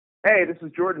Hey, this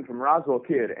is Jordan from Roswell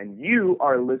Kid, and you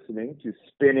are listening to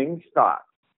Spinning Thoughts.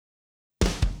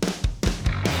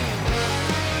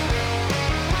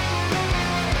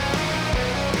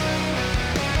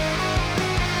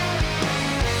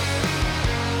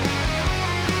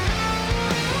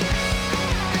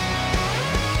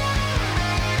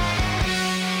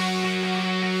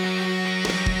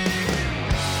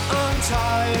 I'm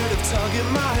tired of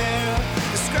tugging my hair,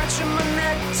 scratching my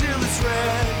neck till it's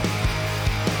red.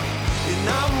 And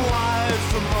I'm wired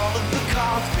from all of the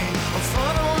coffee I'm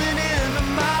funneling into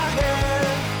my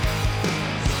head.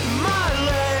 My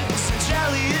legs are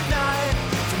jelly at night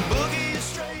from boogie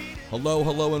straight.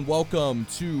 Hello, and welcome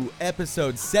to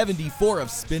episode 74 of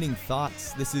Spinning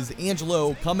Thoughts. This is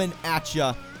Angelo coming at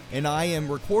ya, and I am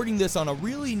recording this on a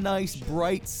really nice,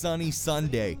 bright, sunny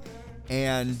Sunday.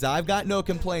 And I've got no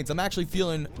complaints. I'm actually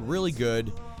feeling really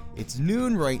good. It's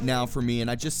noon right now for me,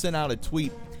 and I just sent out a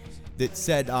tweet that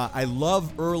said, I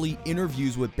love early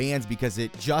interviews with bands because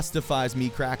it justifies me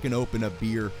cracking open a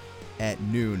beer at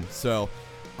noon. So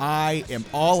I am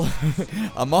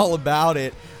I'm all about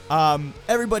it.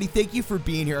 Everybody, thank you for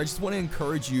being here. I just want to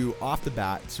encourage you off the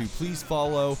bat to please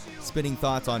follow Spinning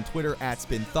Thoughts on Twitter at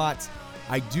Spin Thoughts.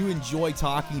 I do enjoy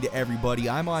talking to everybody.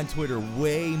 I'm on Twitter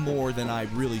way more than I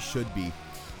really should be.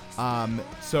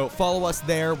 So follow us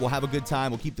there. We'll have a good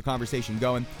time. We'll keep the conversation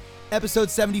going. Episode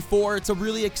 74, it's a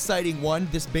really exciting one.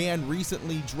 This band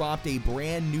recently dropped a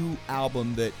brand new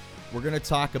album that we're going to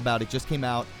talk about. It just came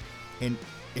out, and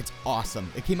it's awesome.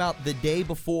 It came out the day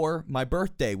before my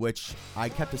birthday, which I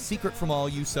kept a secret from all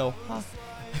you, so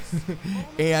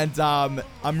and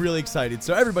I'm really excited.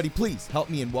 So everybody, please help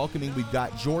me in welcoming. We've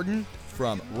got Jordan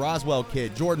from Roswell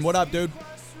Kid. Jordan, what up, dude?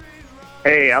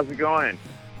 Hey, how's it going?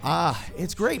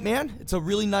 It's great, man. It's a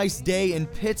really nice day in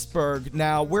Pittsburgh.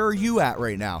 Now, where are you at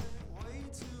right now?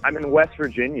 I'm in West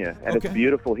Virginia, and Okay. It's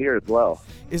beautiful here as well.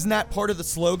 Isn't that part of the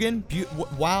slogan?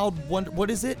 Wild Wonder. What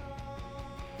is it?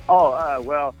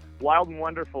 Well, Wild and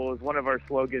Wonderful is one of our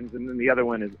slogans, and then the other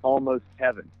one is Almost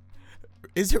Heaven.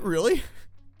 Is it really?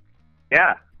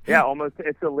 Yeah, almost.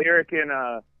 It's a lyric in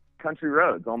Country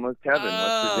Roads, Almost Heaven,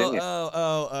 West Virginia.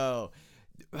 Oh.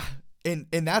 And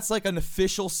that's like an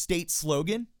official state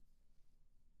slogan?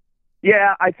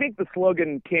 Yeah, I think the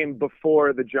slogan came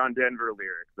before the John Denver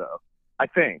lyric, though. I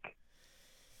think.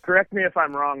 Correct me if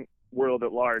I'm wrong, world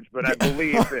at large, but I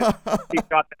believe that he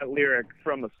got that lyric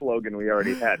from the slogan we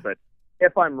already had. But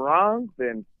if I'm wrong,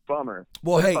 then bummer.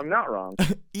 Well, But hey, if I'm not wrong.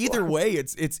 either way,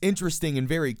 it's interesting and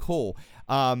very cool.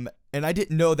 And I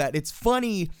didn't know that. It's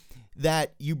funny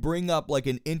that you bring up like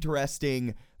an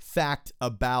interesting fact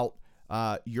about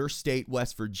your state,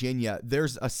 West Virginia.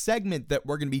 There's a segment that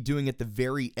we're going to be doing at the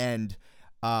very end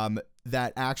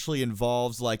that actually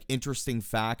involves like interesting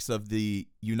facts of the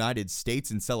United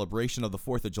States in celebration of the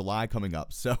 4th of July coming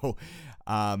up. So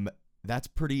that's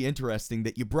pretty interesting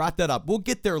that you brought that up. We'll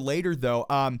get there later, though.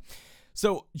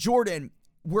 So, Jordan,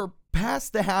 we're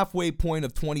past the halfway point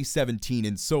of 2017,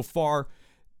 and so far,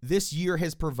 this year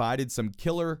has provided some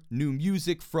killer new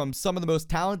music from some of the most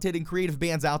talented and creative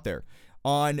bands out there.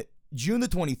 On June the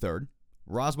 23rd,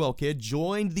 Roswell Kid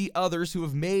joined the others who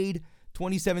have made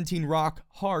 2017 rock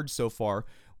hard so far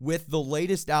with the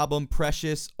latest album,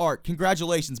 Precious Art.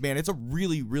 Congratulations, man. It's a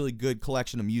really, really good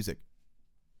collection of music.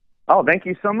 Oh, thank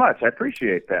you so much. I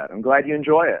appreciate that. I'm glad you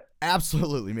enjoy it.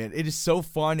 Absolutely, man. It is so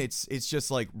fun. It's just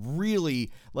like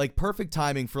really like perfect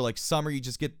timing for like summer. You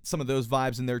just get some of those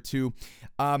vibes in there too.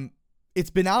 It's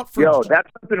been out for That's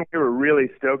something we were really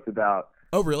stoked about.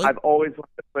 Oh, really? I've always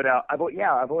wanted to put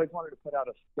out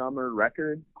a summer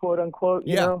record, quote unquote,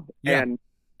 you know? Yeah. And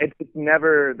it's just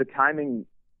never, the timing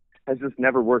has just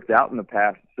never worked out in the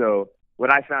past. So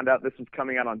when I found out this was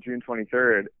coming out on June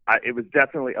 23rd, it was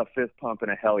definitely a fist pump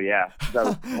and a hell yeah. 'Cause I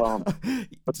was pumped. I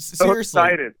was so Seriously.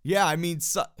 excited. Yeah, I mean,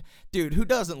 dude, who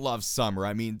doesn't love summer?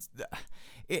 I mean,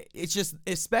 it's just,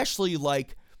 especially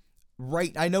like,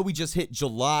 right, I know we just hit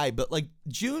July, but like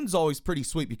June's always pretty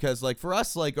sweet because like for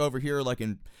us, like over here, like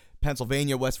in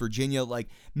Pennsylvania, West Virginia, like,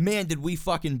 man, did we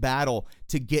fucking battle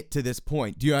to get to this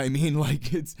point. Do you know what I mean?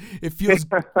 Like it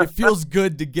feels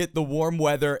good to get the warm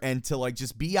weather and to like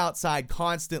just be outside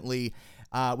constantly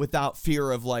without fear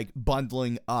of like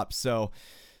bundling up. So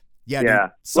yeah. Yeah.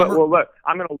 Dude, summer, Well, look,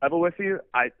 I'm going to level with you.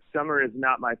 Summer is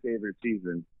not my favorite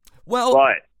season, well,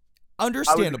 but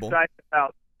understandable. I was excited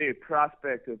about the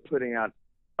prospect of putting out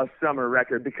a summer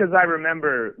record because I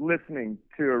remember listening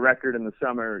to a record in the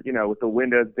summer, you know, with the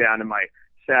windows down in my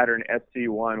Saturn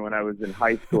SC1 when I was in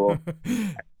high school.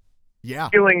 Yeah.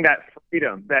 Feeling that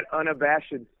freedom, that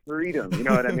unabashed freedom, you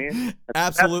know what I mean?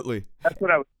 Absolutely. That's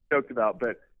what I was stoked about.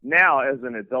 But now, as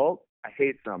an adult, I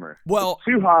hate summer. Well, It's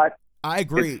too hot. I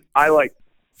agree. I like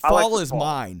Fall the is fall.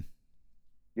 mine.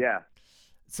 Yeah.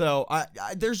 So I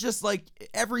there's just like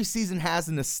every season has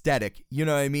an aesthetic, you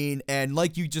know what I mean? And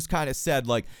like you just kind of said,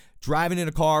 like driving in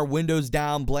a car, windows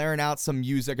down, blaring out some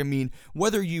music. I mean,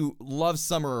 whether you love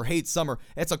summer or hate summer,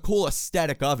 it's a cool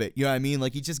aesthetic of it. You know what I mean?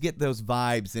 Like you just get those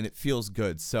vibes and it feels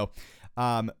good. So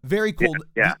very cool.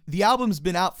 Yeah. The album's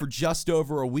been out for just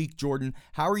over a week, Jordan.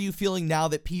 How are you feeling now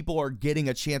that people are getting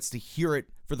a chance to hear it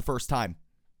for the first time?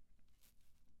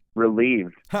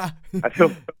 Relieved. I feel,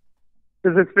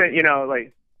 because it's been,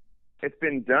 like, it's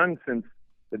been done since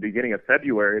the beginning of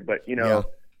February, but, you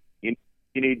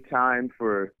need time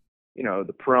for,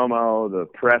 the promo, the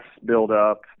press build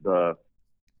up, the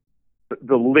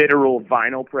literal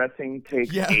vinyl pressing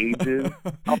takes ages.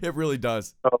 It really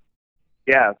does. So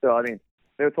I mean,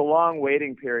 there's a long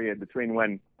waiting period between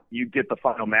when you get the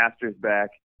final masters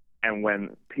back and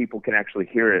when people can actually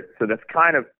hear it. So it's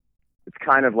kind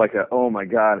of like oh my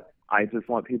God, I just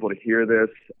want people to hear this.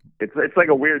 It's like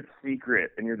a weird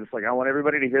secret, and you're just like, I want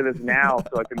everybody to hear this now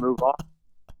so I can move on.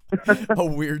 A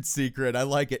weird secret. I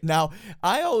like it. Now,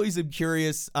 I always am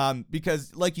curious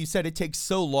because, like you said, it takes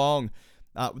so long.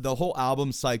 The whole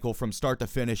album cycle from start to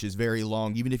finish is very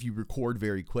long, even if you record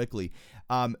very quickly.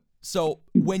 So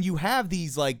when you have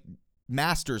these like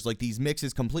masters, like these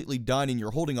mixes completely done and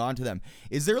you're holding on to them,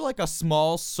 is there like a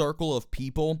small circle of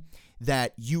people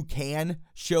that you can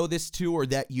show this to, or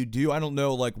that you do? I don't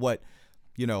know like what,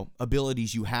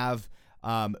 abilities you have.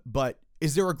 But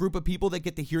is there a group of people that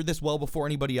get to hear this well before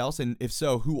anybody else? And if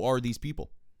so, who are these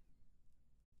people?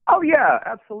 Oh yeah,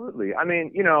 absolutely. I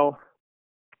mean,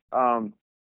 well,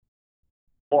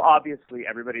 obviously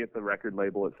everybody at the record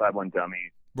label at Side One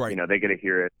Dummy, right? They get to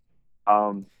hear it.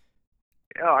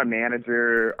 Our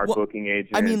manager, our booking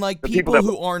agent. I mean, like people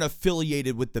who aren't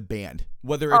affiliated with the band,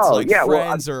 whether it's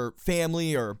friends or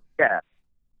family or. Yeah,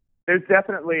 there's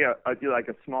definitely a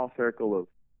small circle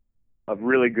of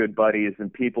really good buddies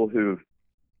and people who've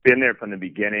been there from the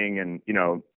beginning, and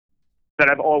that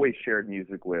I've always shared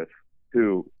music with,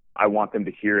 who I want them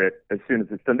to hear it as soon as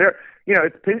it's done.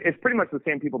 It's pretty much the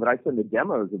same people that I send the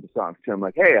demos of the songs to. I'm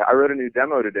like, hey, I wrote a new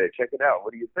demo today. Check it out.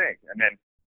 What do you think? And then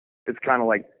it's kind of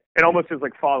like, it almost is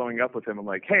like following up with him. I'm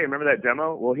like, hey, remember that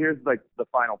demo? Well, here's like the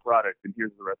final product, and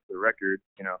here's the rest of the record.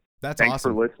 That's thanks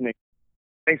awesome. for listening.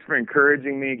 Thanks for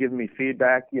encouraging me, giving me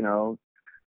feedback. All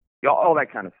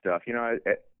that kind of stuff.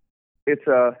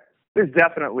 There's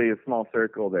definitely a small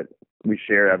circle that we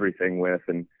share everything with,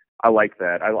 and I like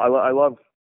that. I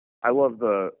love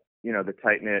the the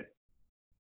tight knit,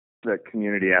 the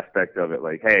community aspect of it.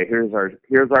 Like, hey, here's our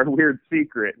weird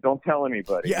secret. Don't tell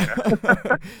anybody.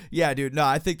 Yeah, yeah, dude. No,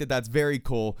 I think that's very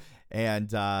cool,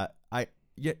 and I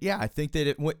think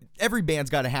that every band's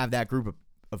got to have that group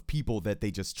of people that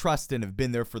they just trust and have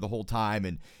been there for the whole time,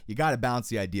 and you got to bounce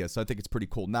the idea. So I think it's pretty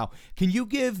cool. Now, can you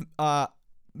give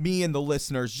me and the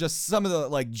listeners just some of the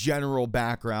like general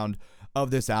background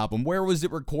of this album? Where was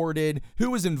it recorded?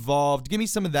 Who was involved? Give me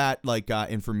some of that like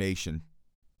information.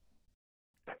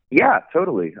 Yeah,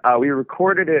 totally. We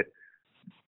recorded it.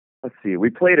 Let's see. We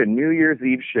played a New Year's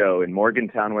Eve show in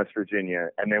Morgantown, West Virginia,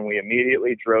 and then we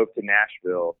immediately drove to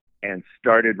Nashville and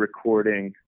started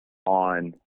recording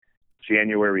on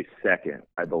January 2nd,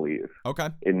 I believe. Okay.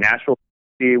 In Nashville,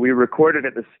 we recorded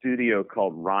at the studio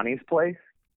called Ronnie's Place.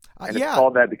 And it's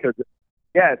called that because,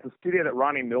 it's a studio that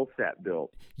Ronnie Milsap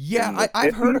built. Yeah,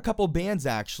 I've heard a couple bands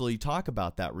actually talk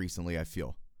about that recently, I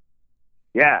feel.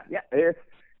 Yeah.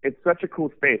 It's such a cool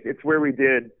space. It's where we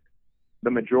did the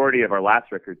majority of our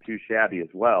last record, Too Shabby, as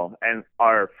well. And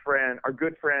our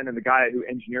good friend, and the guy who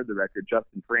engineered the record,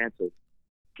 Justin Francis,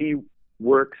 he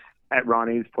works at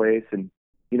Ronnie's Place, and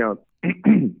he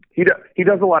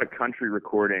does a lot of country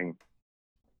recording,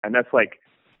 and that's like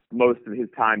most of his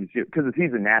time, because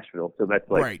he's in Nashville, so that's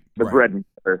like bread and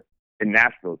butter in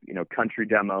Nashville. Country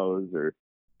demos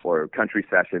or country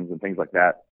sessions and things like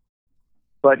that.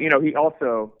 But he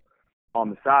also, on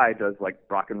the side, does like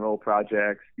rock and roll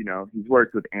projects. He's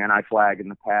worked with Anti-Flag in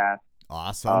the past.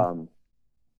 Awesome.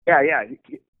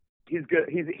 He's good.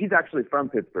 He's actually from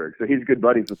Pittsburgh, so he's good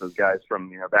buddies with those guys from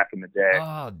back in the day.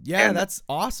 And that's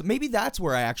awesome. Maybe that's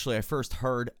where I first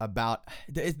heard about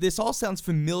this. All sounds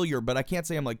familiar, but I can't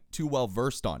say I'm like too well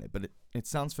versed on it. But it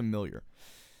sounds familiar.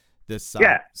 This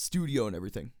studio and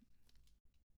everything.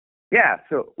 Yeah.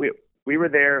 So we were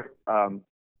there.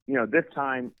 This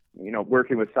time,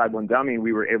 working with Side One Dummy,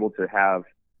 we were able to have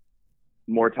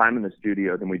more time in the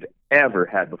studio than we'd ever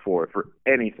had before for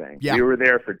anything. Yeah. We were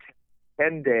there for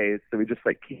 10 days, so we just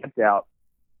like camped out.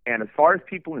 And as far as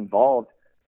people involved,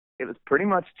 it was pretty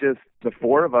much just the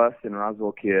four of us and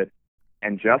Roswell Kid,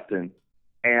 and Justin.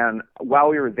 And while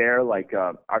we were there, like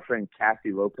our friend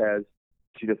Cassie Lopez,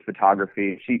 she does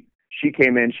photography. She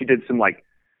came in. She did some like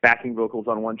backing vocals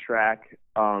on one track.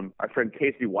 Our friend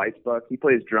Casey Weisbuck, he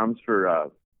plays drums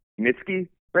for Mitski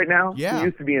right now. Yeah. He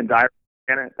used to be in Dire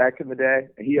back in the day.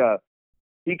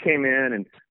 He came in and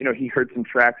he heard some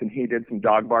tracks and he did some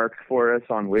dog barks for us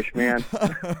on Wishman.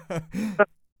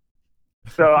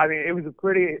 So I mean, it was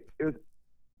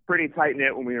pretty tight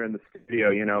knit when we were in the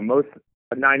studio.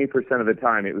 90% of the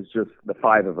time it was just the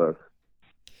five of us.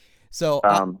 So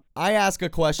I ask a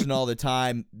question all the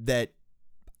time that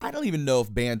I don't even know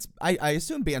if bands, I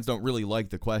assume bands don't really like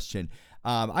the question.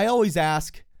 I always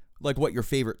ask like what your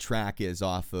favorite track is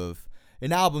off of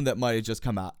an album that might have just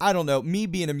come out. I don't know. Me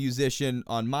being a musician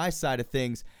on my side of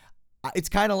things, it's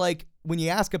kind of like when you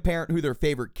ask a parent who their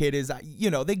favorite kid is,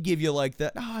 they give you like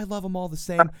the, I love them all the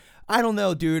same. I don't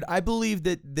know, dude. I believe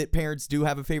that parents do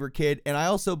have a favorite kid, and I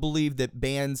also believe that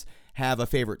bands have a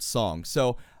favorite song.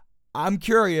 So I'm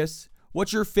curious,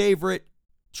 what's your favorite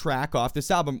track off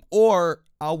this album? Or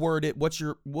I'll word it,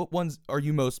 what ones are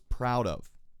you most proud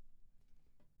of?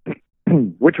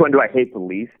 Which one do I hate the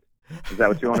least? Is that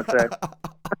what you want to say?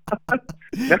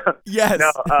 No, yes.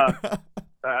 No,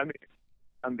 I mean,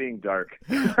 I'm being dark.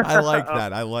 I like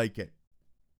that. I like it.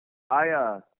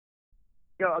 You're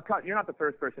not the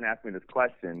first person to ask me this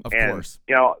question. Of course.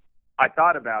 I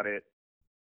thought about it,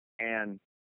 and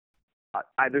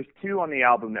there's two on the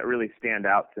album that really stand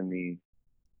out to me,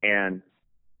 and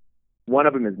one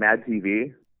of them is Mad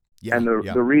TV. Yeah, and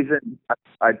the reason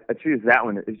I choose that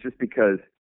one is just because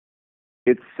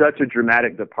it's such a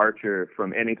dramatic departure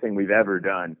from anything we've ever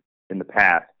done in the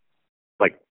past.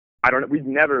 Like, we've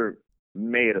never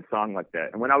made a song like that.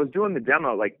 And when I was doing the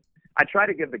demo, like, I try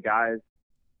to give the guys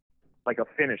like a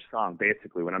finished song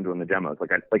basically when I'm doing the demos, like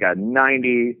a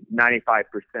 90, 95%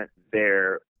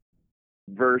 their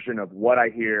version of what I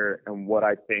hear and what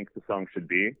I think the song should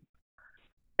be.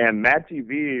 And Mad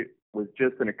TV was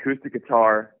just an acoustic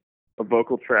guitar, a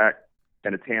vocal track,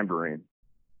 and a tambourine.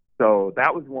 So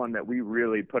that was one that we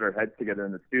really put our heads together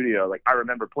in the studio. Like, I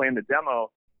remember playing the demo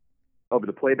over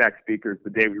the playback speakers the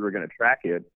day we were going to track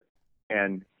it.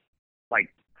 And like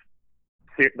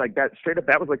that, straight up,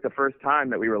 that was like the first time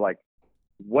that we were like,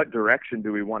 what direction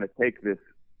do we want to take this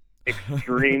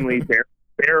extremely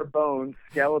bare bones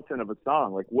skeleton of a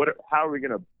song? Like, how are we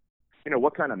going to,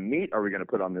 what kind of meat are we going to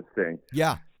put on this thing?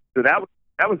 Yeah. So that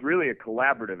was really a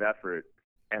collaborative effort.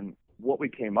 And what we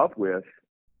came up with,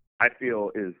 I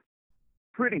feel, is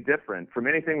pretty different from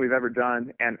anything we've ever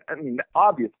done. And I mean,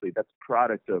 obviously that's a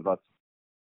product of us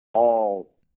all,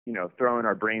 throwing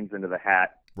our brains into the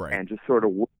hat, right, and just sort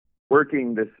of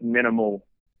working this minimal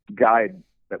guide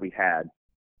that we had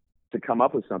to come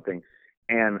up with something.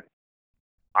 And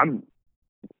I'm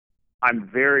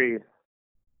very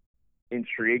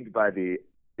intrigued by the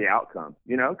outcome,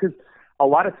 because a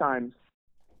lot of times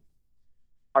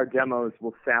our demos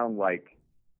will sound like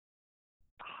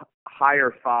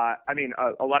higher fi. I mean,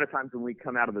 a lot of times when we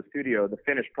come out of the studio, the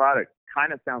finished product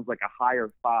kind of sounds like a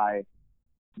higher fi,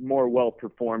 more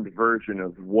well-performed version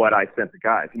of what I sent the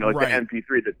guys. Like right, the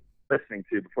MP3 that's listening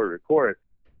to before we record.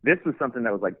 This was something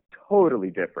that was like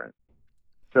totally different.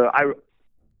 So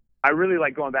I really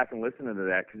like going back and listening to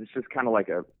that, because it's just kind of like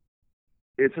a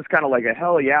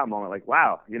hell yeah moment. Like,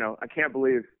 wow, I can't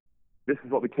believe this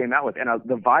is what we came out with, and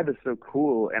the vibe is so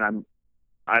cool. And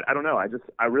I don't know,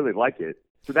 I really like it.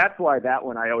 So that's why that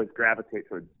one I always gravitate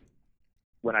towards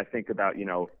when I think about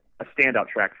a standout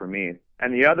track for me.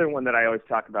 And the other one that I always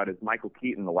talk about is Michael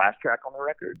Keaton, the last track on the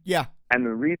record. Yeah. And the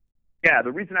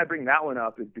reason I bring that one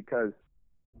up is because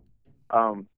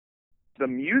the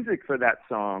music for that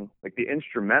song, like the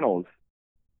instrumentals,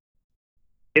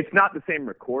 it's not the same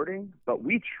recording, but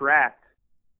we tracked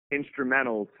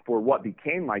instrumentals for what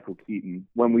became Michael Keaton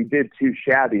when we did Too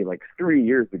Shabby like 3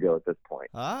 years ago at this point.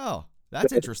 Oh,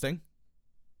 that's interesting.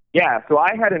 Yeah, so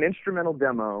I had an instrumental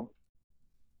demo,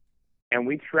 and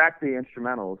we tracked the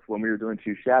instrumentals when we were doing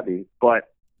Too Shabby,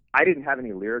 but I didn't have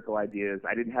any lyrical ideas.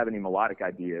 I didn't have any melodic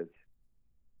ideas.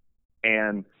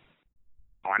 And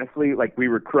honestly, like, we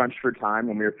were crunched for time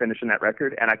when we were finishing that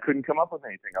record, and I couldn't come up with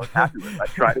anything I was happy with. I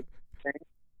tried to things,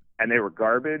 and they were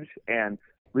garbage, and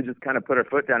we just kind of put our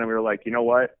foot down, and we were like, you know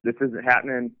what? This isn't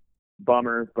happening.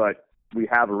 Bummer, but we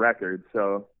have a record,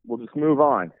 so we'll just move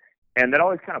on. And that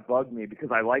always kind of bugged me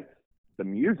because I liked the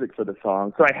music for the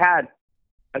song. So I had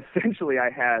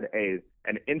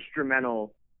an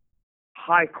instrumental,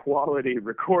 high-quality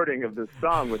recording of this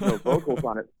song with no vocals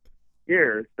on it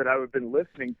years that I would been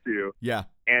listening to. Yeah.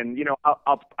 And,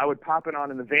 I would pop it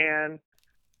on in the van,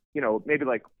 maybe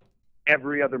like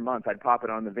every other month I'd pop it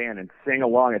on the van and sing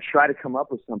along and try to come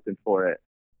up with something for it.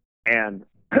 And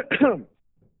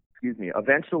excuse me,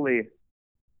 eventually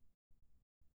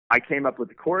I came up with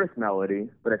the chorus melody,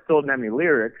 but I still didn't have any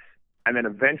lyrics. And then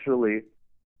eventually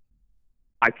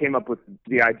I came up with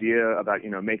the idea about,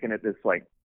 making it this like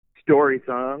story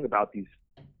song about these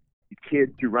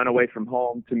kids who run away from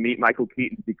home to meet Michael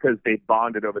Keaton because they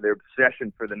bonded over their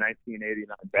obsession for the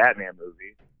 1989 Batman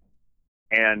movie.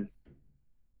 And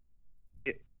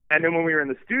then when we were in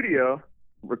the studio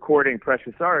recording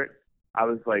Precious Art, I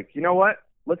was like, you know what?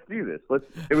 Let's do this.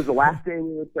 It was the last day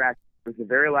we were practicing. It was the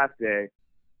very last day.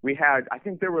 I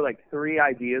think there were like 3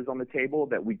 ideas on the table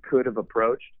that we could have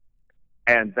approached.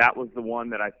 And that was the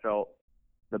one that I felt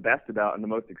the best about and the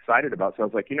most excited about. So I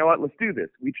was like, you know what? Let's do this.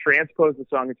 We transposed the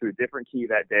song into a different key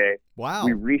that day. Wow.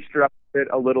 We restructured it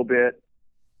a little bit.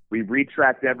 We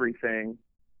retracked everything.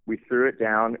 We threw it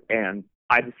down. And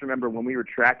I just remember when we were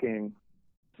tracking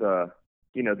the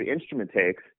instrument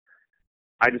takes,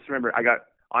 I just remember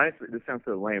honestly, this sounds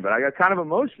so lame, but I got kind of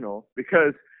emotional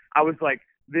because I was like,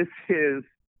 this is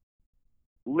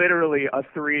literally a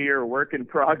 3-year work in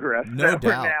progress No that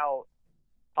doubt. we're now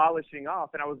polishing off.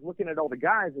 And I was looking at all the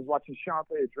guys. I was watching Sean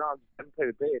play the drums, Adam play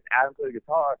the bass, Adam play the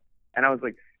guitar. And I was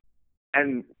like,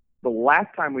 and the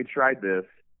last time we tried this,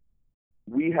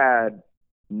 we had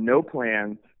no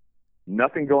plans,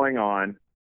 nothing going on.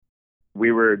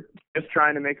 We were just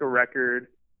trying to make a record,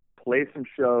 play some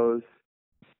shows.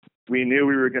 We knew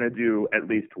we were going to do at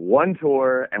least one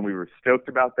tour, and we were stoked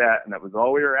about that, and that was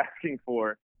all we were asking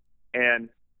for. And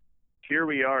here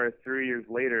we are 3 years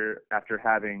later after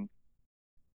having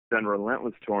done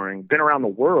Relentless touring, been around the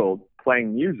world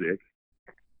playing music,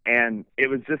 and it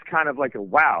was just kind of like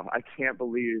wow, I can't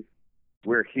believe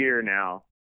we're here now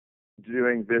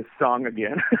doing this song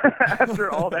again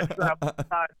after all that travel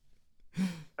time.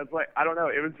 It's like, I don't know,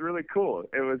 it was really cool.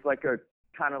 It was like a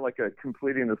kind of like a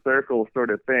completing the circle sort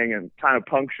of thing and kind of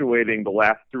punctuating the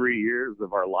last 3 years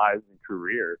of our lives and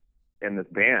career in this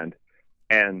band.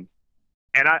 And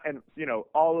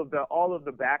all of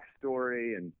the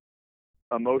backstory and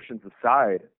emotions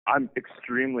aside, I'm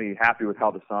extremely happy with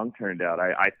how the song turned out.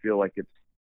 I feel like it's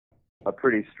a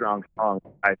pretty strong song.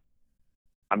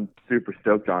 I'm super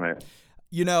stoked on it.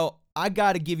 I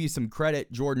got to give you some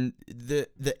credit, Jordan.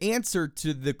 The answer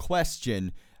to the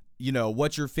question,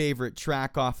 what's your favorite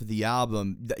track off of the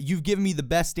album? You've given me the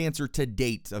best answer to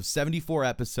date of 74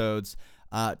 episodes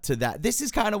to that. This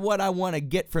is kind of what I want to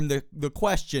get from the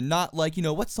question, not like,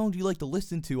 what song do you like to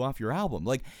listen to off your album?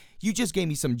 Like, you just gave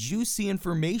me some juicy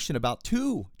information about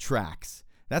 2 tracks.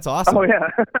 That's awesome. Oh, yeah.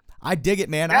 I dig it,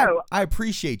 man. Yeah. I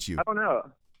appreciate you. I don't know.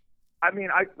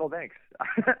 Well, thanks.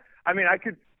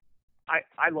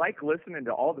 I like listening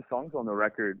to all the songs on the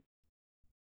record,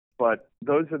 but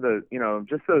those are the,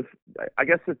 just those, I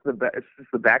guess it's just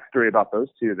the backstory about those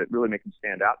 2 that really make them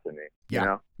stand out to me.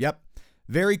 Yeah. Yep.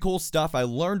 Very cool stuff. I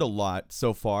learned a lot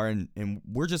so far, and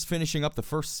we're just finishing up the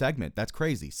first segment. That's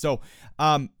crazy. So,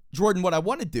 Jordan, what I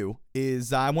want to do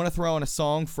is I want to throw in a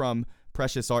song from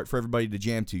Precious Art for everybody to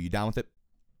jam to. You down with it?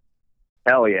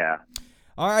 Hell yeah.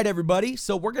 All right, everybody.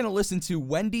 So we're going to listen to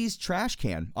Wendy's Trash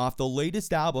Can off the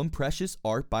latest album, Precious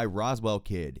Art by Roswell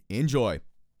Kid. Enjoy.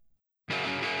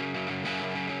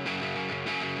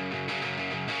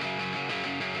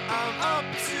 I'm up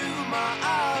to my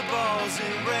eyeballs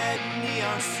in red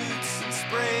neon suits and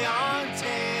spray-on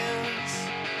tans.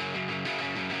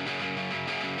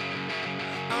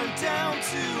 I'm down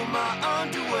to my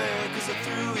underwear 'cause I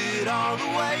threw it all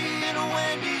away in a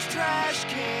Wendy's trash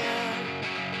can.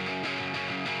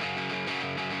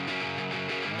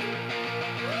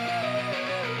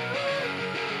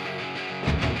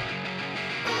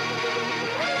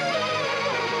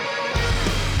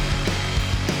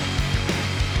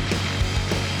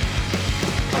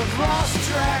 I've lost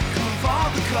track of all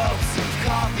the cups of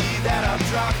coffee that I've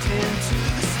dropped into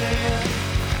the stand.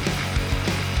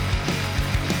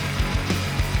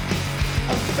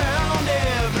 I've found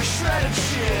every shred of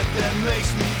shit that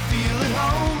makes me feel at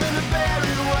home in a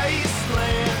barren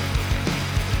wasteland.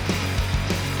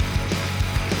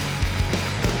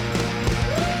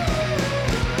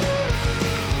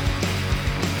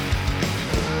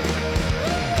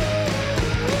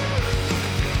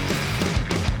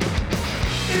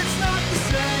 It's not the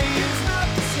same, it's not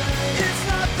the same, it's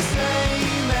not the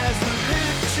same as the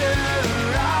picture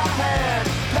I had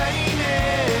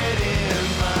painted in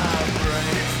my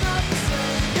brain. It's not the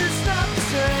same, it's not the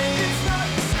same, it's not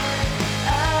the same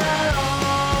at all.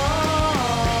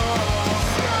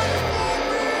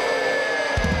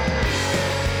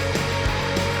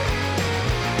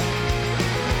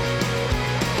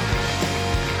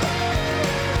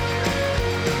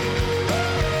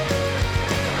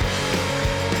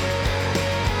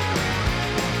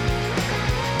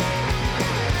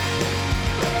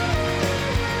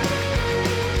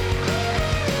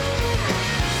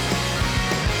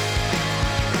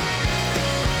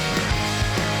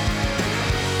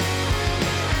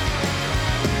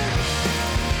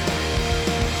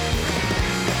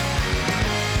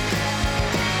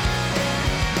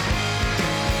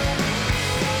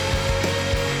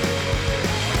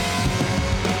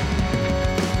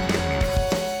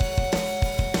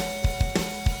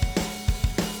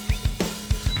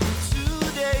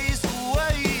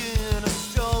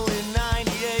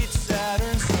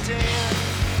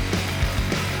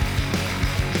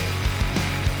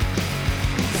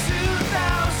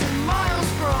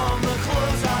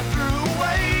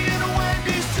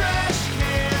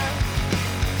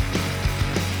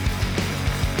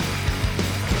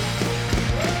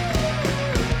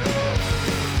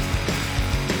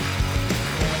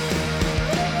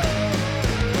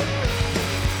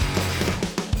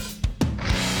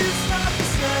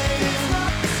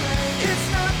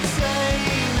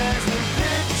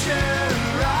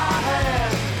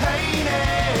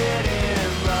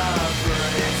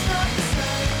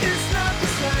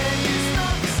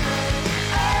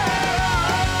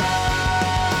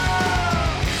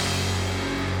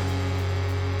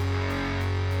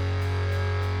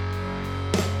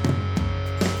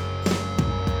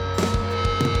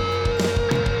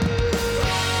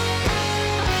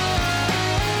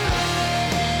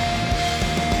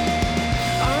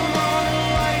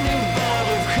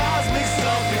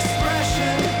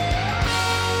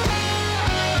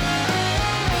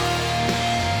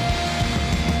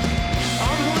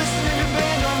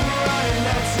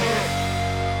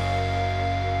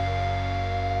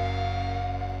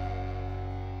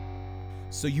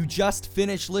 So you just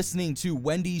finished listening to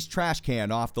Wendy's Trash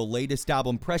Can off the latest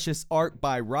album, Precious Art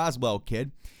by Roswell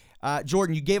Kid.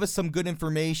 Jordan, you gave us some good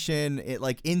information,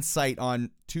 like insight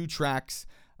on 2 tracks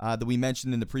that we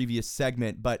mentioned in the previous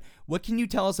segment, but what can you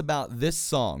tell us about this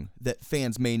song that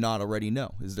fans may not already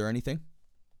know? Is there anything?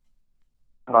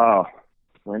 Oh,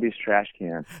 Wendy's Trash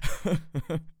Can.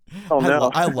 Oh, no.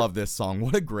 I love this song.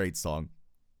 What a great song.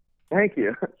 Thank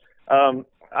you.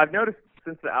 I've noticed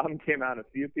since the album came out, a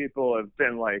few people have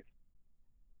been like,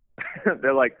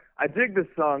 they're like, I dig this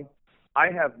song. I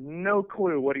have no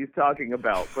clue what he's talking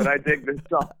about, but I dig this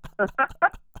song.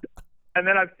 And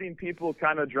then I've seen people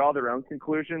kind of draw their own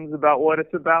conclusions about what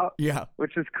it's about,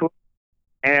 which is cool.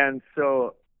 And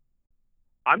so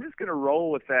I'm just going to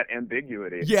roll with that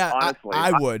ambiguity, honestly.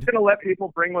 I would. I'm going to let people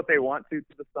bring what they want to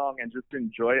the song and just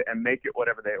enjoy it and make it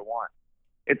whatever they want.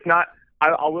 It's not...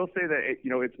 I will say that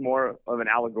it's more of an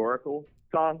allegorical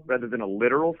song rather than a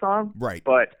literal song. Right.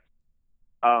 But,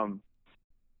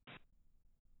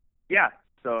 yeah.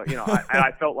 So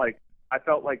I felt like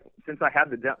since I had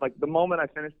the moment I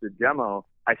finished the demo,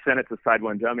 I sent it to Side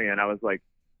One Dummy, and I was like,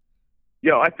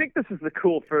 "Yo, I think this is the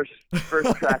cool first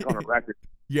track on a record."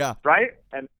 Yeah. Right.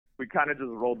 And we kind of just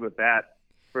rolled with that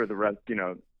for the rest.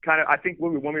 I think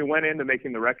when we went into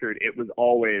making the record, it was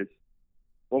always.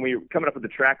 When we were coming up with the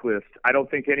track list, I don't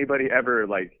think anybody ever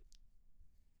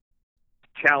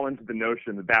challenged the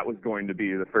notion that was going to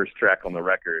be the first track on the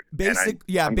record.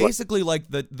 Basically, like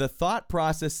the thought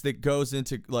process that goes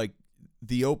into like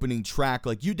the opening track,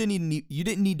 like you didn't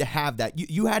need to have that.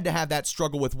 You had to have that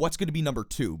struggle with what's going to be number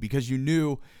 2 because you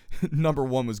knew number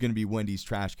 1 was going to be Wendy's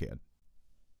Trash Can.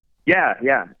 Yeah,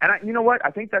 and you know what?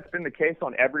 I think that's been the case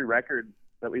on every record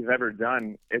that we've ever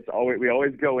done. We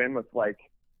always go in with like.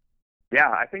 Yeah,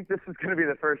 I think this is going to be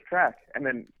the first track. And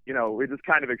then, we just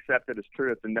kind of accept it as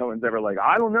truth, and no one's ever like,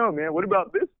 I don't know, man, what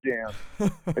about this jam?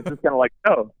 It's just kind of like,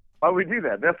 no, why would we do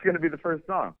that? That's going to be the first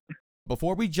song.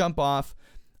 Before we jump off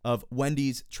of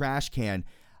Wendy's Trash Can,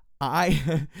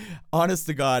 I, honest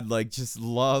to God, just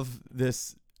love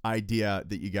this idea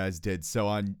that you guys did. So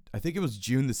I think it was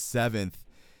June the 7th,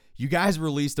 you guys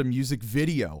released a music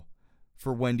video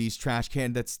for Wendy's Trash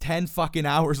Can that's 10 fucking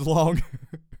hours long.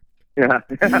 Yeah.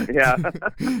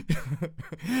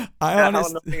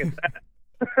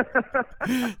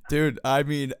 Dude, I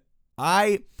mean,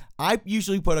 I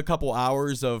usually put a couple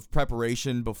hours of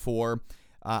preparation before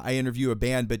I interview a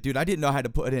band, but dude, I didn't know how to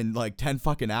put in 10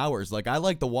 fucking hours. I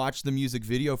like to watch the music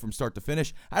video from start to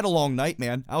finish. I had a long night,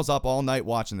 man. I was up all night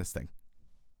watching this thing.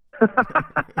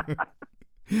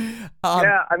 Yeah,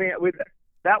 I mean,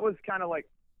 that was kind of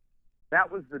that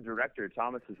was the director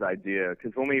Thomas's idea,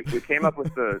 because when we came up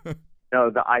with the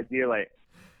idea,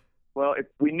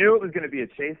 we knew it was going to be a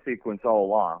chase sequence all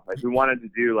along. We wanted to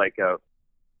do a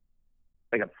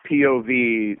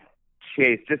POV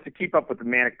chase just to keep up with the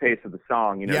manic pace of the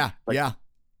song.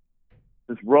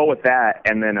 Just roll with that,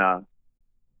 and then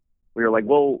we were like,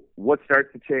 well, what starts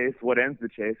the chase? What ends the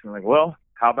chase? And we're like, well,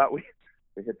 how about we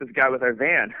hit this guy with our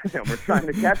van and we're trying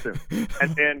to catch him,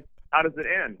 and then. How does it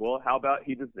end? Well, how about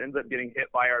he just ends up getting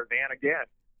hit by our van again?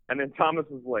 And then Thomas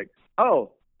was like,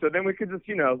 oh, so then we could just,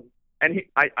 and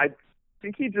I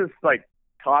think he just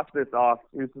tossed this off.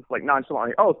 He was just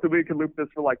nonchalantly, oh, so we could loop this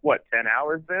for 10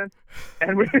 hours then?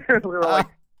 And we were like,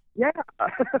 yeah.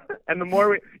 And the more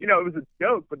we, it was a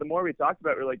joke, but the more we talked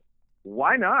about it, we were like,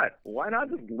 why not? Why not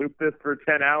just loop this for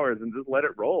 10 hours and just let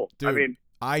it roll? Dude. I mean,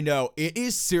 I know. It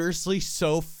is seriously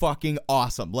so fucking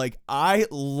awesome. I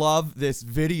love this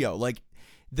video.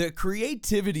 The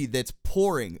creativity that's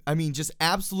pouring, I mean, just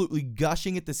absolutely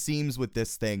gushing at the seams with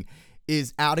this thing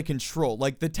is out of control.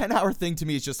 The 10-hour thing to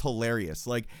me is just hilarious.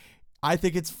 I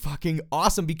think it's fucking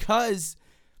awesome because,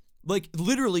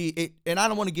 literally, it, and I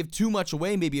don't want to give too much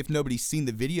away, maybe if nobody's seen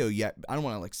the video yet. I don't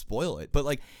want to, spoil it.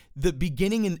 But, the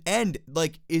beginning and end,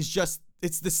 is just,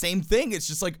 it's the same thing. It's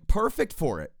just, perfect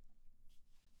for it.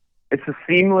 It's a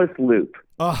seamless loop.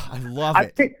 Oh, I love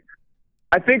it.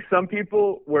 I think some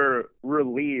people were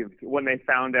relieved when they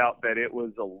found out that it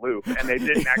was a loop and they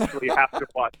didn't actually have to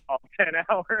watch all 10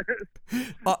 hours.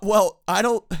 Well, I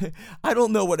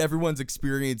don't know what everyone's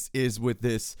experience is with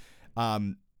this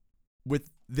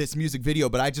music video,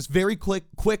 but I just very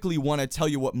quickly want to tell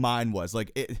you what mine was.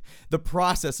 The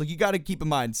process, you got to keep in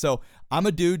mind. So I'm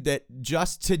a dude that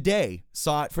just today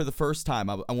saw it for the first time.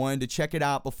 I wanted to check it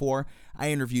out before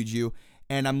I interviewed you,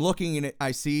 and I'm looking at it.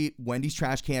 I see Wendy's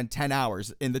Trash Can 10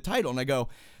 hours in the title, and I go,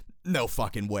 no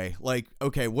fucking way.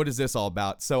 Okay, what is this all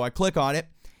about? So I click on it,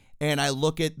 and I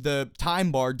look at the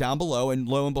time bar down below, and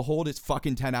lo and behold, it's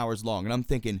fucking 10 hours long. And I'm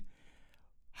thinking,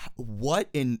 what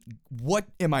am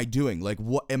I doing? Like,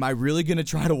 what am I really going to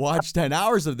try to watch 10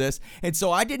 hours of this? And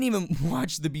so I didn't even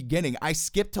watch the beginning. I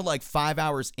skipped to like 5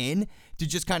 hours in to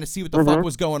just kind of see what the fuck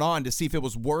was going on, to see if it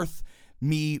was worth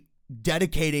me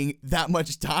dedicating that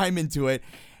much time into it.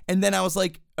 And then I was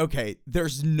like, okay,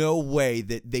 there's no way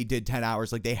that they did 10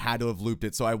 hours. Like, they had to have looped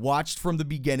it. So I watched from the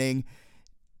beginning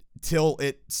till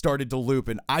it started to loop,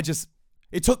 and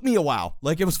it took me a while.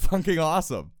 Like, it was fucking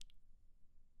awesome.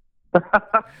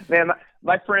 Man,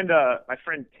 my friend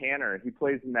Tanner, he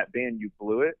plays in that band You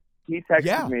Blew It. He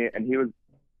texted me, and he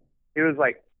was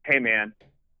like, "Hey man,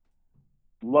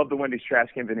 love the Wendy's Trash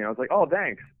Can video." I was like, "Oh,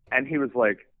 thanks." And he was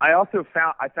like, "I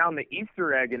found the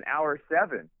Easter egg in hour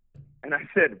 7." And I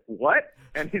said, "What?"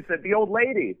 And he said, "The old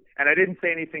lady." And I didn't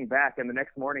say anything back. And the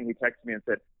next morning he texted me and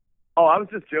said, "Oh, I was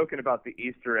just joking about the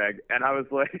Easter egg." And I was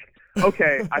like,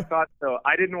 okay, I thought so.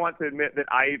 I didn't want to admit that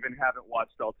I even haven't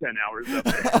watched all 10 hours of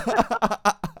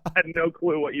it. I had no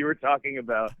clue what you were talking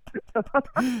about.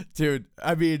 Dude,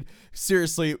 I mean,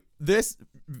 seriously, this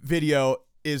video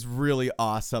is really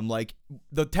awesome. Like,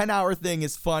 the 10-hour thing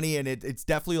is funny, and it's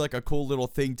definitely like a cool little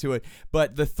thing to it,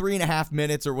 but the 3.5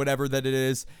 minutes or whatever that it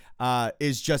is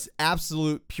just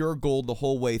absolute pure gold the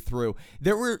whole way through.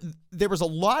 There was a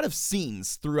lot of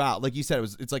scenes throughout. Like you said,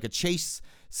 it's like a chase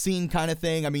scene kind of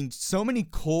thing. I mean, so many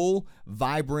cool,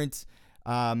 vibrant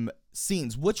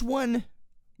scenes. Which one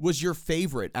was your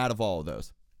favorite out of all of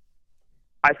those?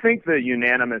 I think the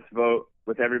unanimous vote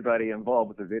with everybody involved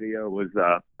with the video was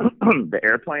the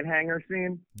airplane hangar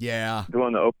scene. Yeah.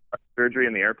 Doing the open heart surgery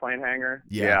in the airplane hangar.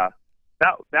 Yeah.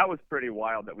 That was pretty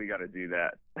wild that we got to do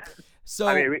that. So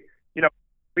I mean,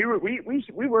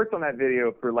 we worked on that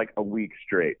video for like a week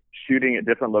straight, shooting at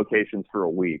different locations for a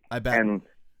week. I bet. And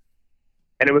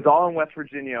it was all in West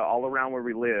Virginia, all around where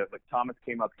we live. Like, Thomas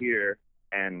came up here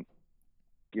and,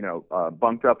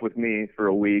 bumped up with me for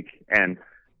a week, and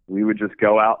we would just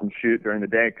go out and shoot during the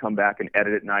day, come back and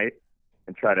edit at night,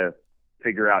 and try to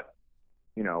figure out,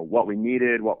 what we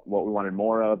needed, what we wanted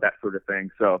more of, that sort of thing.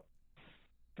 So,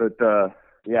 but the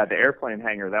airplane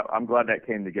hangar, I'm glad that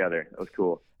came together. That was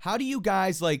cool. How do you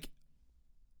guys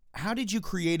how did you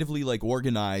creatively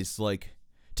organize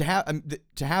to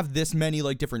have this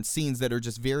many different scenes that are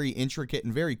just very intricate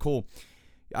and very cool?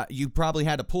 You probably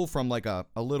had to pull from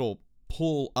a little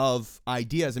pool of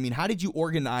ideas. I mean, how did you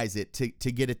organize it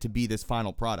to get it to be this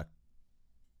final product?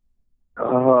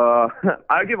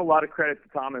 I give a lot of credit to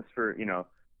Thomas for,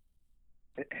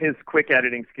 his quick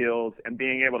editing skills and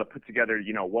being able to put together,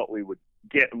 what we would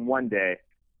get in one day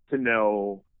to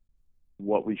know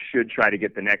what we should try to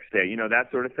get the next day, that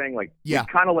sort of thing. We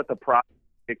kind of let the process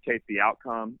dictate the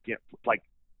outcome. Like,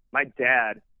 my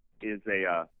dad is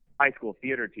a high school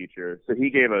theater teacher, so he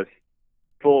gave us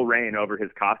full reign over his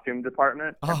costume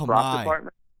department and prop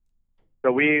department.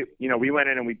 So we went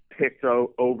in and we picked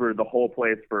over the whole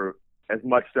place for as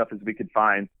much stuff as we could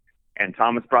find. And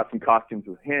Thomas brought some costumes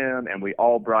with him, and we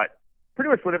all brought pretty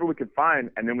much whatever we could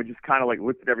find. And then we just kind of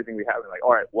looked at everything we had and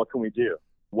all right, what can we do?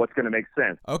 What's going to make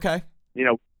sense? Okay.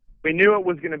 We knew it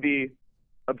was going to be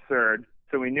absurd.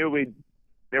 So we knew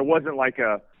there wasn't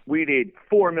we need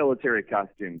 4 military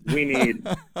costumes. We need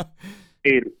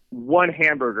one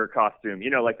hamburger costume,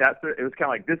 that. It was kind of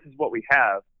like, this is what we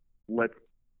have. Let's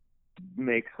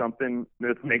make something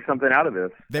out of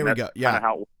this. There we go. Yeah.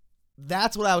 How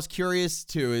that's what I was curious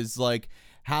to, is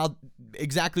how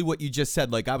exactly what you just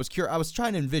said. I was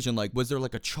trying to envision, was there a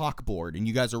chalkboard and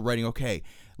you guys are writing, okay,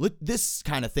 this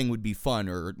kind of thing would be fun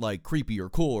or creepy or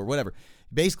cool or whatever.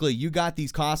 Basically, you got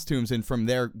these costumes and from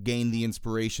there gained the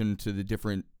inspiration to the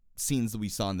different scenes that we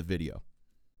saw in the video.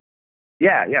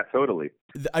 Yeah, totally.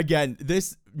 Again,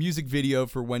 this music video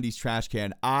for Wendy's Trash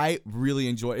Can, I really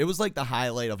enjoyed. It was the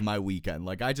highlight of my weekend.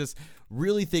 I just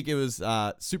really think it was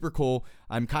super cool.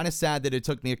 I'm kind of sad that it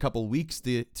took me a couple weeks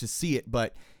to see it,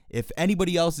 but if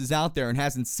anybody else is out there and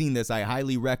hasn't seen this, I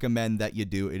highly recommend that you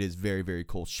do. It is very, very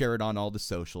cool. Share it on all the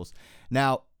socials.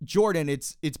 Now, Jordan,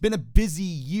 it's been a busy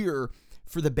year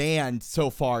for the band so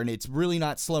far, and it's really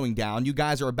not slowing down. You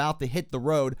guys are about to hit the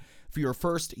road for your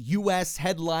first U.S.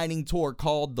 headlining tour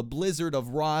called The Blizzard of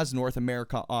Roz North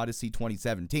America Odyssey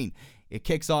 2017. It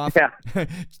kicks off,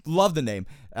 love the name.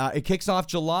 It kicks off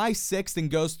July 6th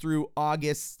and goes through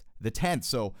August the 10th,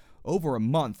 so over a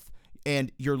month.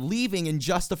 And you're leaving in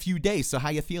just a few days, so how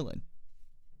you feeling?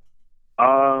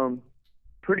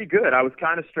 Pretty good. I was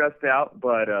kind of stressed out,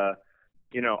 but,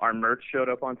 our merch showed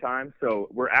up on time, so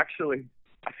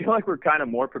I feel like we're kind of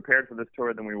more prepared for this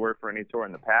tour than we were for any tour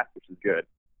in the past, which is good.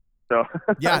 So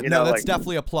yeah, that's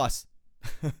definitely a plus.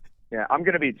 Yeah, I'm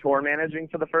going to be tour managing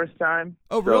for the first time.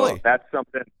 Oh, really? So that's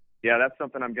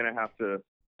something I'm going to have to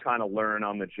kind of learn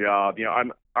on the job. You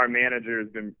know, our manager has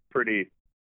been pretty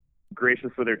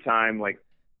gracious with her time, like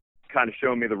kind of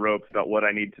showing me the ropes about what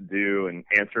I need to do and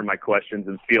answering my questions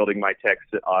and fielding my texts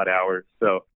at odd hours.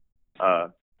 So I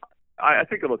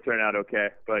think it'll turn out okay.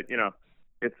 But, you know,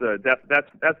 it's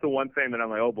that's the one thing that I'm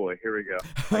like, oh boy, here we go.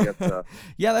 I guess,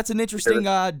 yeah, that's an interesting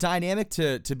dynamic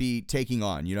to be taking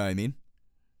on. You know what I mean?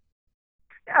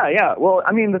 Yeah. Well,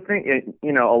 I mean, the thing,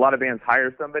 you know, a lot of bands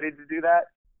hire somebody to do that,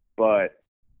 but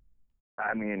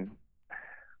I mean,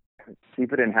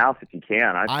 keep it in house if you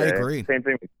can. I agree. Same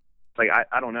thing. Like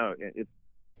I don't know.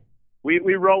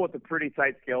 We roll with a pretty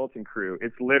tight skeleton crew.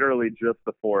 It's literally just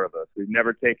the four of us. We've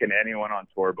never taken anyone on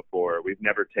tour before. We've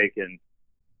never taken.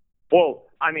 Well,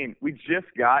 I mean, we just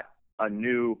got a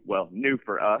new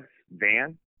for us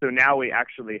van. So now we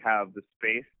actually have the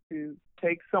space to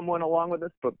take someone along with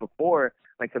us. But before,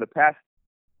 like for the past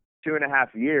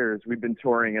 2.5 years, we've been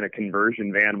touring in a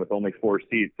conversion van with only 4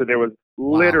 seats. So there was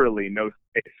literally no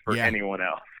space for anyone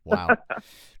else. Wow.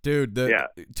 Dude,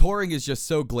 touring is just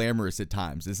so glamorous at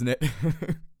times, isn't it?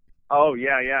 Oh,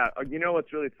 yeah. You know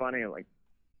what's really funny? Like,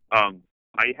 I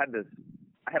had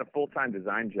a full-time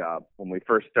design job when we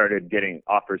first started getting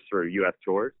offers for U.S.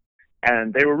 tours.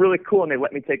 And they were really cool, and they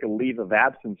let me take a leave of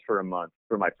absence for a month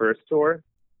for my first tour.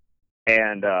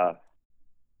 And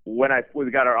when we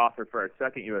got our offer for our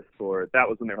second U.S. tour, that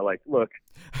was when they were like, look,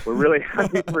 we're really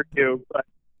happy for you, but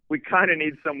we kind of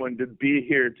need someone to be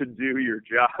here to do your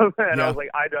job. And I was like,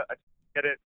 I get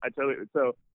it. I totally.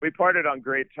 So we parted on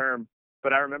great terms.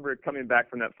 But I remember coming back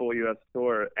from that full U.S.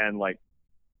 tour, and like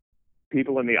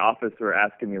people in the office were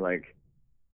asking me like,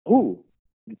 "Ooh,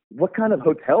 what kind of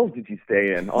hotels did you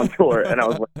stay in on tour?" And I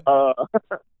was like,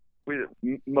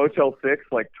 Motel 6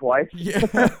 like twice. Yeah.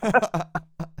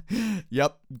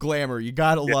 Yep, glamour. You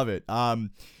gotta love it.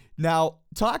 Now,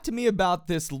 talk to me about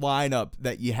this lineup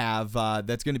that you have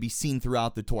that's going to be seen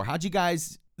throughout the tour. How'd you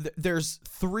guys? There's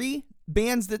 3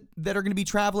 bands that are going to be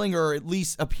traveling, or at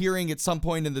least appearing at some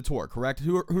point in the tour. Correct?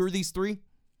 Who are these 3?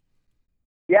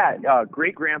 Yeah,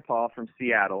 Great Grandpa from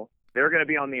Seattle. They're going to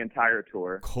be on the entire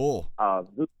tour. Cool.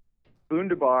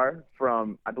 Wunderbar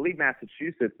from, I believe,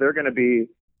 Massachusetts. They're going to be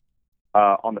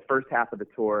on the first half of the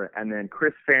tour, and then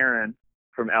Chris Farron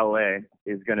from LA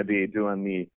is going to be doing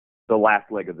the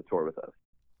last leg of the tour with us.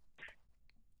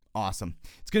 Awesome.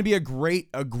 It's going to be a great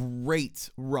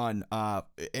run,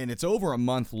 and it's over a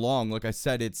month long. Like I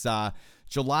said, it's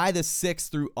July the 6th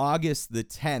through August the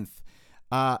 10th.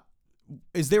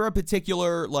 Is there a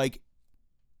particular like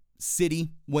city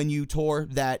when you tour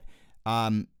that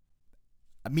I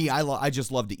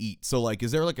just love to eat. So like,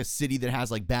 is there like a city that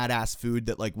has like badass food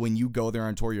that like when you go there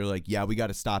on tour, you're like, yeah, we got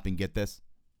to stop and get this?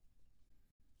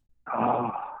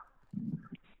 Oh,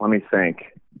 let me think.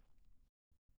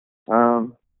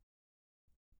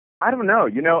 I don't know.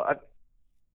 You know,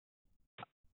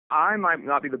 I might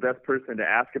not be the best person to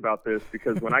ask about this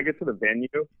because when I get to the venue,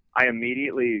 I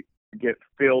immediately get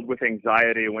filled with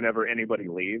anxiety whenever anybody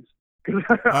leaves because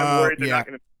I'm worried they're not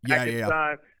going to be back in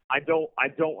time. I don't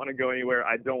want to go anywhere.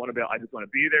 I don't want to be. I just want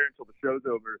to be there until the show's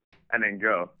over and then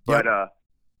go. But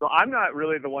so I'm not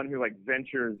really the one who like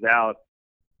ventures out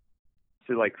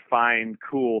to like find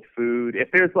cool food. If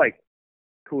there's like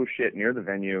cool shit near the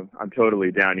venue, I'm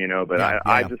totally down, you know. But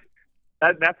I just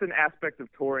that's an aspect of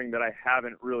touring that I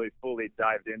haven't really fully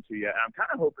dived into yet. And I'm kind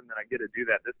of hoping that I get to do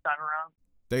that this time around.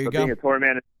 There you but go. Being a tour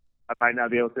manager, I might not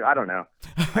be able to. I don't know.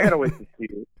 I gotta wait to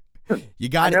see. You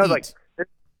gotta eat. Like,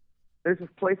 there's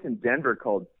this place in Denver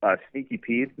called Sneaky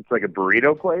Pete's. It's like a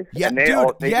burrito place. Yeah, and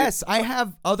yes, I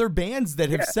have other bands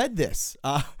that have said this.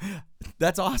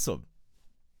 That's awesome.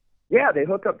 Yeah, they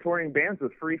hook up touring bands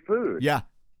with free food. Yeah.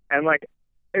 And, like,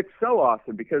 it's so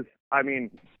awesome because, I mean,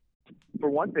 for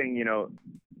one thing, you know,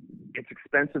 it's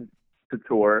expensive to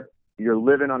tour. You're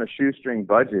living on a shoestring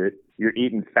budget. You're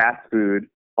eating fast food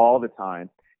all the time.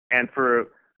 And for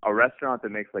a restaurant that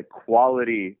makes, like,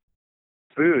 quality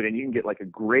food and you can get, like, a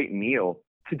great meal,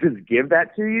 to just give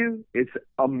that to you, it's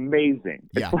amazing.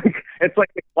 Yeah. It's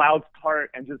like the clouds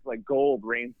part and just, like, gold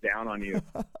rains down on you.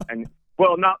 And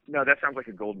well, no, that sounds like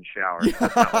a golden shower. That's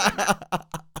not what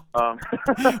I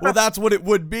meant. Well, that's what it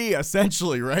would be,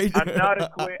 essentially, right? I'm not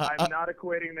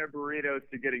equating their burritos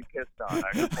to getting pissed on.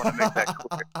 I just want to make that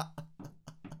clear.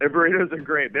 Their burritos are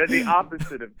great. They're the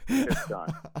opposite of pissed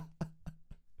on.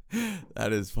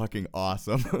 That is fucking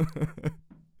awesome.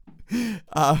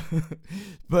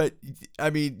 But I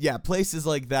mean, yeah, places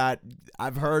like that,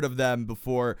 I've heard of them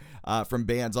before from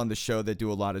bands on the show that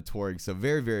do a lot of touring. So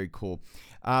very, very cool.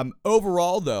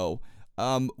 Overall, though,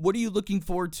 what are you looking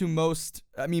forward to most?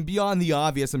 I mean, beyond the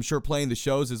obvious, I'm sure playing the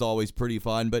shows is always pretty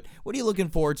fun, but what are you looking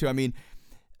forward to? I mean,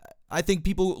 I think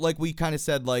people, like we kind of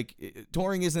said, like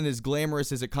touring isn't as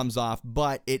glamorous as it comes off,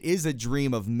 but it is a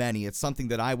dream of many. It's something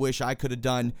that I wish I could have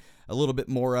done a little bit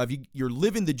more of. You're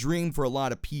living the dream for a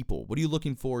lot of people. What are you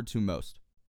looking forward to most?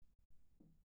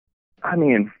 I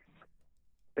mean,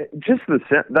 just this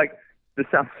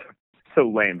sounds so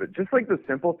lame, but just like the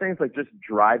simple things, like just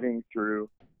driving through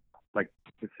like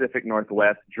Pacific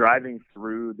Northwest, driving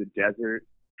through the desert,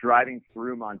 driving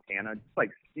through Montana, just like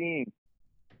seeing,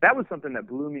 that was something that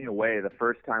blew me away the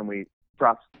first time we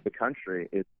crossed the country.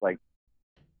 It's like,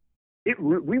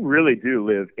 we really do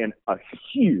live in a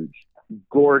huge,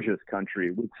 gorgeous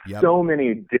country with so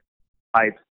many different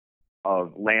types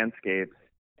of landscapes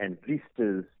and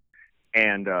vistas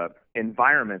and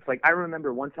environments. Like, I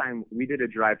remember one time we did a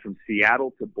drive from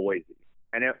Seattle to Boise,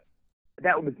 and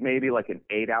that was maybe like an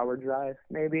 8-hour drive,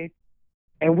 maybe.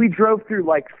 And we drove through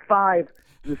like 5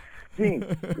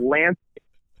 distinct landscapes,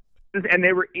 and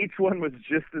each one was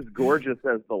just as gorgeous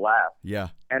as the last. Yeah.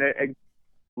 And it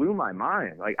blew my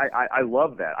mind. Like, I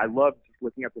love that. I love just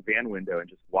looking out the van window and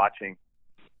just watching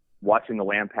the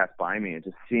land pass by me and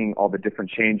just seeing all the different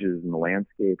changes in the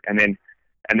landscape. And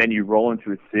then you roll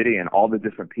into a city and all the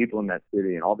different people in that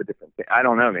city and all the different things. I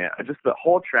don't know, man. Just the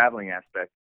whole traveling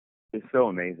aspect is so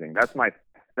amazing. That's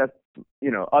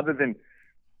other than,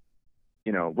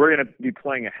 we're going to be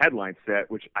playing a headline set,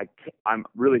 which I'm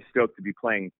really stoked to be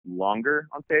playing longer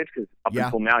on stage, because up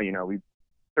until now, we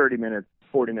 30 minutes,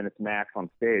 40 minutes max on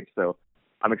stage. So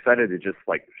I'm excited to just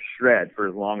like shred for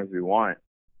as long as we want.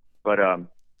 But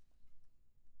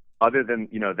other than,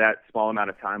 that small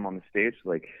amount of time on the stage,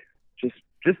 like just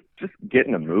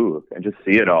getting to move and just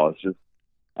see it all, it's just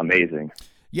amazing.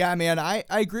 Yeah, man, I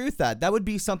agree with that. That would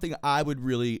be something I would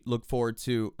really look forward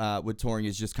to with touring,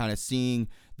 is just kind of seeing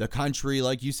the country.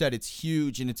 Like you said, it's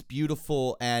huge and it's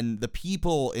beautiful, and the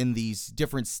people in these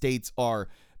different states are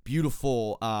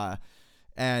beautiful.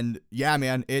 And yeah,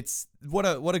 man, it's what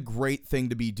a great thing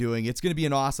to be doing. It's going to be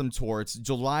an awesome tour. It's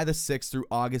July the 6th through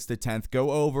August the 10th.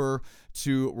 Go over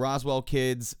to Roswell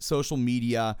Kids social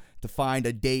media to find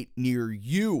a date near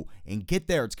you and get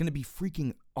there. It's going to be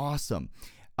freaking awesome.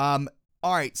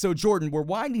 All right, so Jordan, we're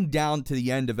winding down to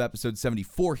the end of episode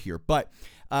 74 here, but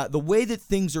the way that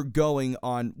things are going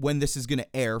on when this is going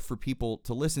to air for people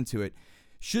to listen to it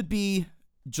should be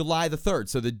July the 3rd,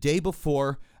 so the day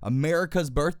before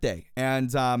America's birthday.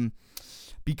 And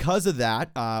because of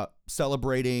that,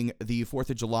 celebrating the 4th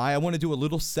of July, I want to do a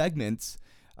little segment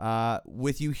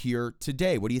with you here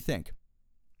today. What do you think?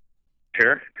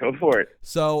 Sure, go for it.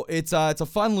 So it's a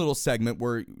fun little segment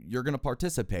where you're going to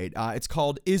participate. It's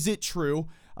called Is It True?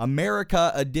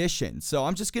 America Edition. So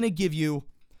I'm just going to give you,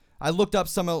 I looked up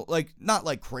some, not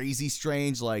like crazy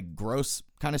strange, like gross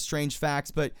kind of strange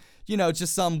facts, but,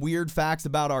 just some weird facts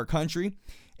about our country.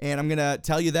 And I'm going to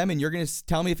tell you them, and you're going to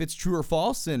tell me if it's true or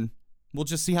false, and we'll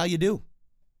just see how you do.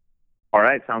 All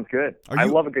right, sounds good. I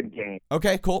love a good game.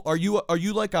 Okay, cool. Are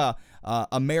you like a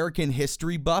American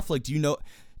history buff? Like, do you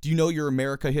know your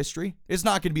America history? It's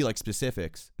not going to be like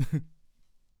specifics.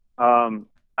 I'll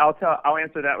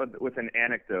answer that with an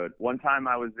anecdote. One time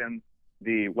I was in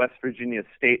the West Virginia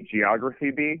State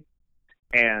Geography Bee,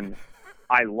 and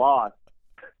I lost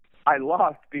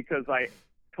because I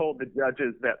told the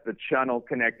judges that the channel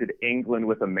connected England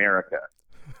with America.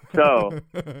 So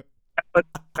let's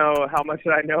know how much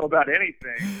I know about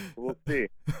anything. We'll see.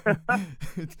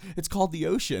 It's called the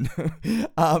ocean.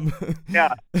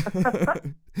 Yeah.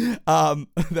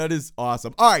 That is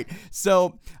awesome. All right,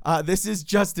 so this is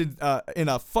just in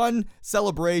a fun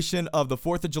celebration of the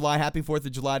 4th of July. Happy 4th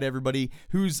of July to everybody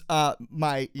who's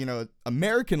my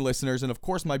American listeners, and of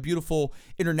course my beautiful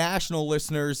international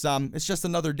listeners. It's just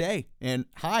another day, and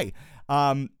hi.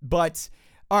 But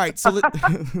all right, so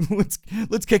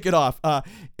let's kick it off.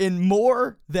 In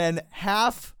more than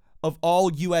half of all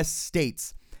U.S.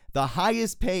 states, the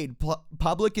highest paid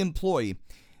public employee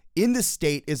in the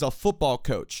state is a football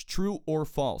coach. True or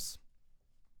false?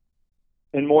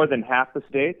 In more than half the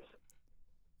states?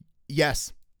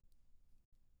 Yes.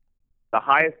 The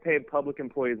highest paid public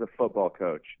employee is a football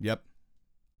coach. Yep.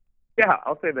 Yeah,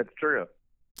 I'll say that's true.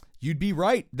 You'd be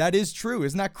right. That is true.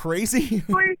 Isn't that crazy?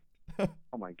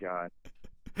 Oh my God.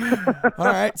 All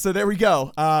right, so there we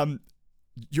go.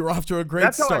 You're off to a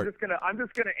great start. I'm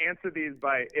just gonna answer these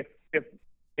by if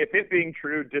it being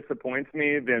true disappoints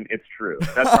me, then it's true.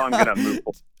 That's how I'm gonna move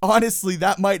forward. Honestly,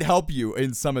 that might help you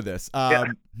in some of this. Yeah.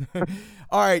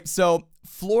 All right, so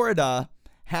Florida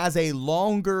has a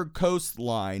longer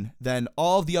coastline than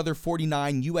all of the other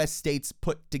 49 U.S. states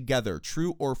put together.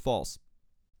 True or false?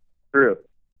 True.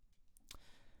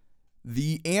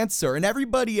 The answer, and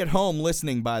everybody at home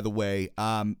listening, by the way,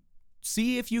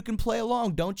 see if you can play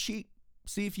along. Don't cheat.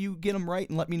 See if you get them right,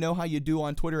 and let me know how you do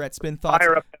on Twitter at Spin Thoughts.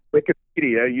 Fire up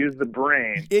Wikipedia. Use the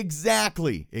brain.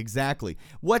 Exactly.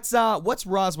 What's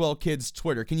Roswell Kid's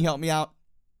Twitter? Can you help me out?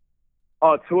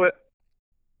 Oh,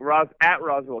 at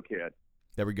Roswell Kid.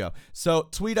 There we go. So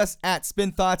tweet us at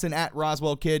Spin Thoughts and at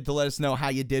Roswell Kid to let us know how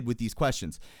you did with these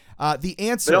questions. The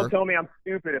answer. They'll tell me I'm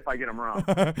stupid if I get them wrong.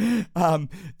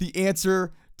 The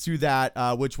answer to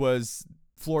that, which was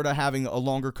Florida having a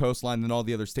longer coastline than all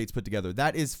the other states put together,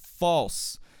 that is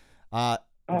false.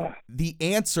 The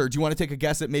answer. Do you want to take a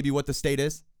guess at maybe what the state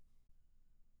is?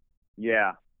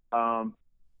 Yeah.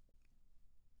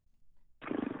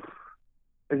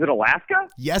 Is it Alaska?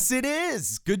 Yes, it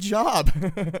is. Good job.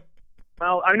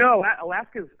 Well, I know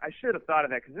Alaska's. I should have thought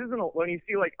of that, because when you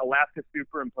see like Alaska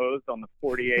superimposed on the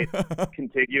 48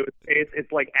 contiguous states,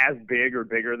 it's like as big or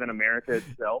bigger than America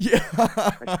itself.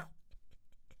 Yeah.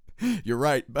 You're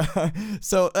right.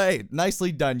 So, hey,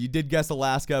 nicely done. You did guess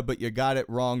Alaska, but you got it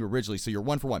wrong originally. So you're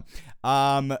 1 for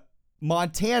 1.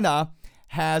 Montana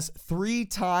has 3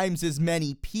 times as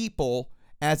many people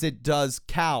as it does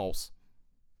cows.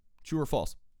 True or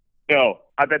false? No,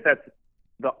 I bet that's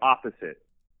the opposite.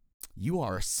 You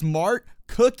are a smart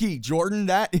cookie, Jordan.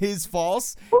 That is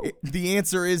false. The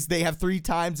answer is they have 3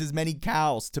 times as many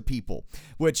cows to people,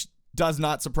 which does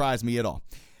not surprise me at all.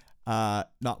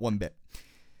 Not one bit.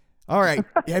 All right.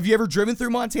 Have you ever driven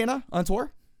through Montana on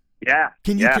tour? Yeah.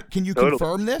 Can you totally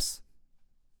confirm this?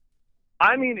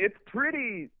 I mean, it's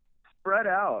pretty spread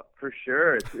out for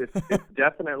sure. It's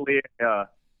definitely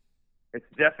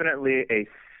a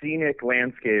scenic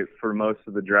landscape for most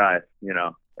of the drive. You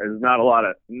know, there's not a lot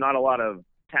of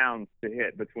towns to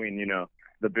hit between, you know,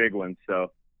 the big ones.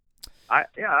 So,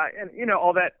 and you know,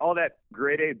 all that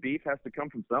grade A beef has to come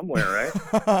from somewhere,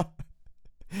 right?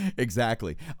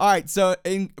 Exactly. All right, so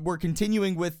we're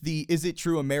continuing with the Is It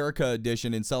True America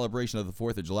edition in celebration of the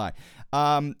 4th of July.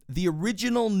 The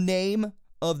original name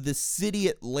of the city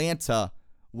Atlanta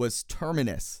was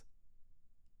Terminus.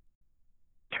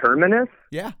 Terminus?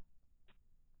 Yeah.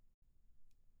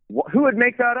 Who would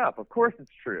make that up? Of course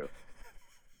it's true.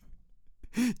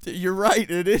 You're right.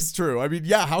 It is true. I mean,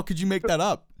 yeah, how could you make that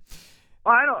up?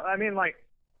 Well,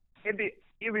 it'd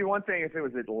be one thing if it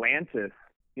was Atlantis.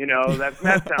 You know, that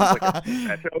sounds like a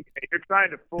stretch. Okay, you're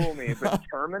trying to fool me, but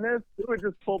Terminus? Who would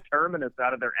just pull Terminus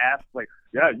out of their ass? Like,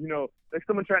 yeah, you know, like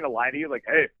someone trying to lie to you, like,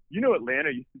 hey, you know, Atlanta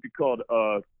used to be called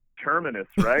Terminus,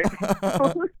 right?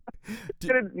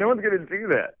 No one's gonna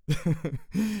do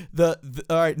that.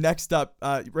 All right, next up.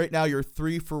 Right now you're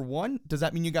 3 for 1. Does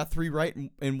that mean you got 3 right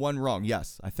and 1 wrong?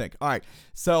 Yes, I think. All right.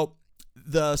 So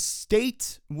the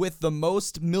state with the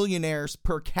most millionaires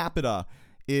per capita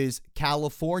is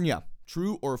California.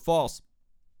 True or false?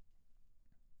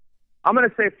 I'm going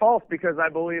to say false, because I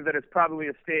believe that it's probably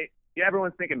a state. Yeah,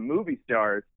 everyone's thinking movie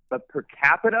stars, but per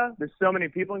capita, there's so many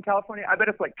people in California. I bet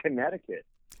it's like Connecticut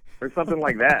or something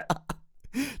like that.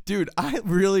 Dude, I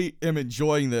really am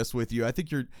enjoying this with you. I think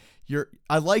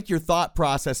I like your thought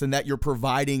process and that you're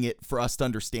providing it for us to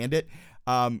understand it.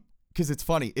 Because it's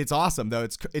funny. It's awesome though.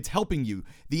 It's helping you.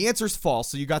 The answer's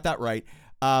false, so you got that right.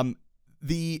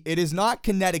 It is not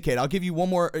Connecticut. I'll give you one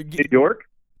more. New York?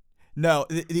 No,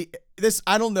 this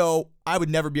I don't know. I would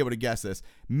never be able to guess this.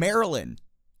 Maryland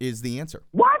is the answer.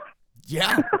 What?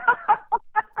 Yeah.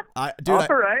 All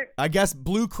right. I guess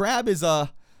Blue Crab is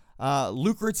a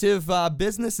lucrative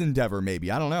business endeavor.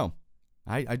 Maybe, I don't know.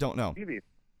 I don't know.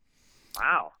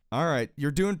 Wow. All right,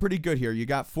 you're doing pretty good here. You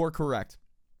got 4 correct.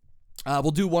 We'll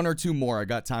do 1 or 2 more. I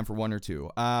got time for 1 or 2.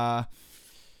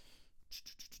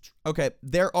 Okay,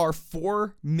 there are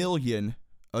 4 million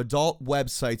adult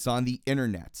websites on the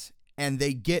internet, and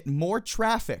they get more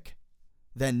traffic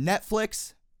than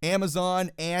Netflix,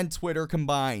 Amazon, and Twitter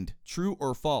combined. True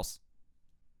or false?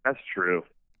 That's true.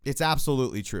 It's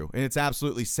absolutely true, and it's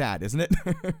absolutely sad, isn't it?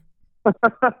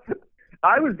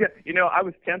 I was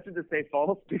tempted to say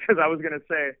false, because I was going to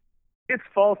say it's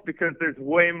false because there's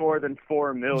way more than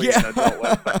 4 million adult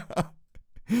websites.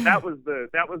 That was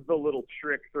the little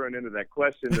trick thrown into that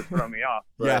question to throw me off.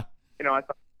 But, yeah. You know, I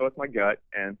thought it was my gut,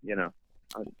 and you know,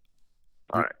 all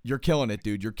right. You're killing it,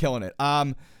 dude. You're killing it.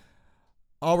 All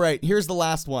right. Here's the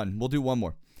last one. We'll do 1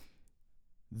 more.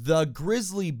 The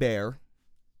grizzly bear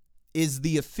is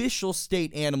the official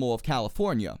state animal of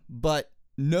California, but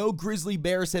no grizzly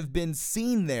bears have been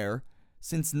seen there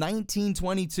since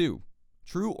 1922.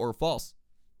 True or false?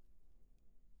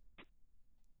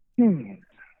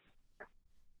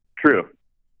 True.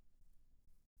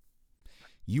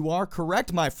 You are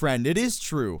correct, my friend. It is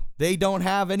true. They don't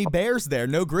have any bears there.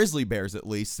 No grizzly bears, at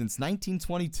least, since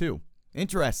 1922.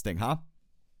 Interesting, huh?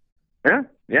 Yeah,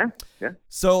 Yeah.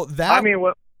 So that, I mean,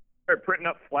 what? They're printing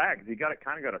up flags. You got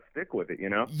to stick with it, you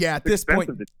know. yeah, at It's this point,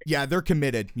 expensive to- yeah, they're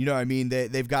committed. You know what I mean?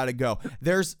 They've got to go.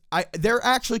 There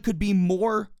actually could be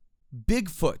more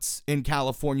Bigfoots in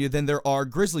California than there are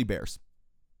grizzly bears.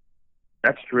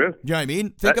 That's true. You know what I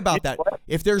mean? Think about that.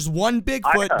 If there's one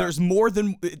Bigfoot, there's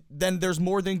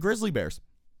more than grizzly bears.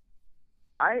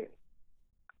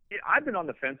 I've been on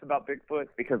the fence about Bigfoot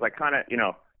because I kind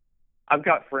of, I've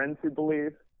got friends who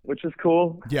believe, which is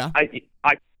cool. Yeah.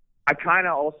 I kind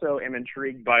of also am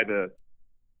intrigued by the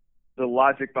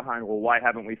logic behind, well, why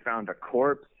haven't we found a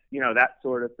corpse? That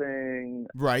sort of thing.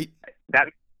 Right.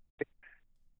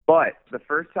 But the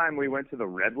first time we went to the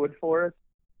redwood forest,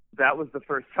 that was the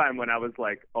first time when I was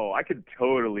like, oh, I could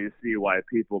totally see why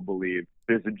people believe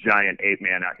there's a giant ape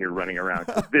man out here running around.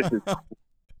 'Cause this is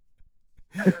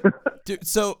Dude,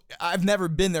 so I've never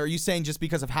been there. Are you saying just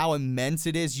because of how immense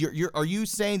it is? Are you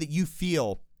saying that you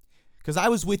feel? Because I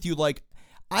was with you. Like,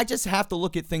 I just have to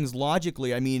look at things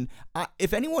logically. I mean,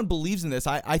 if anyone believes in this,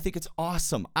 I think it's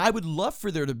awesome. I would love for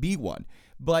there to be one.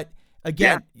 But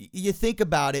again, you think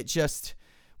about it, just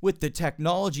with the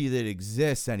technology that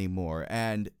exists anymore,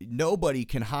 and nobody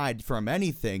can hide from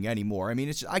anything anymore. I mean,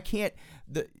 it's just,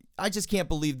 I just can't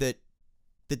believe that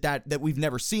we've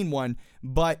never seen one.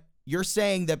 But you're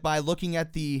saying that by looking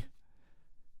at the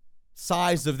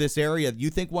size of this area, you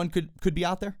think one could be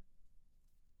out there?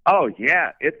 Oh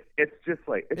yeah, it's just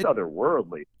like it's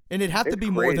otherworldly. And it'd have to It's be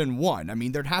more crazy. than one. I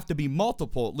mean, there'd have to be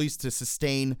multiple at least to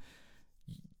sustain.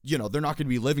 They're not going to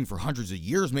be living for hundreds of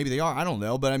years. Maybe they are. I don't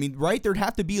know. But I mean, right? There'd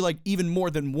have to be like even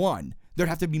more than one. There'd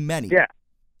have to be many.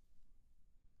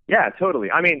 Yeah,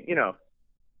 totally. I mean,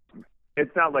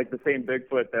 it's not like the same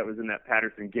Bigfoot that was in that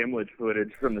Patterson Gimlin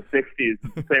footage from the 60s.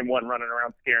 It's the same one running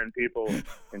around scaring people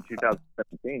in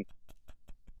 2017.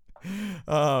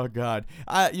 Oh, God.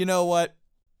 You know what?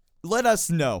 Let us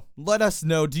know.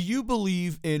 Do you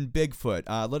believe in Bigfoot?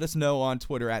 Let us know on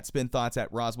Twitter at SpinThoughts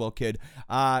at RoswellKid.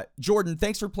 Jordan,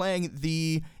 thanks for playing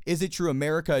the Is It True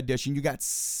America edition. You got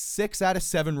 6 out of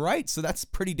 7 right, so that's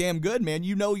pretty damn good, man.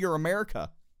 You know you're America.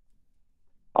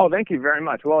 Oh, thank you very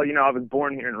much. Well, I was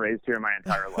born here and raised here my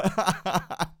entire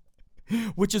life.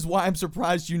 Which is why I'm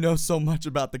surprised you know so much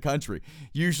about the country.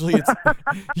 Usually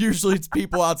it's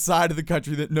people outside of the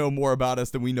country that know more about us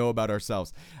than we know about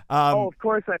ourselves. Of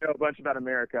course I know a bunch about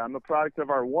America. I'm a product of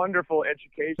our wonderful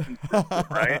education system,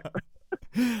 right?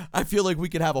 I feel like we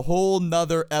could have a whole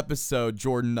nother episode,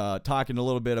 Jordan, talking a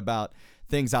little bit about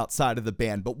things outside of the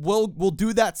band, but we'll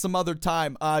do that some other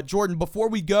time. Jordan, before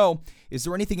we go, is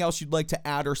there anything else you'd like to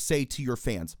add or say to your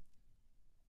fans?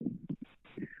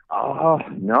 Oh,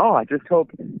 no,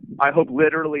 I hope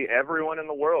literally everyone in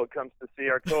the world comes to see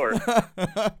our tour.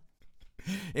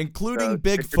 Including So,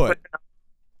 Bigfoot.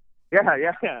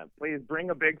 Yeah. Please bring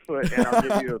a Bigfoot and I'll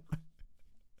give you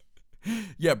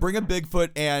Yeah, bring a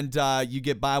Bigfoot and you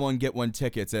get buy one, get one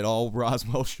tickets at all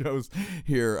Roswell shows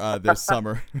here this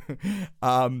summer.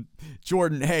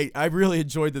 Jordan, hey, I really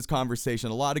enjoyed this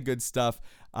conversation. A lot of good stuff.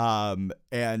 And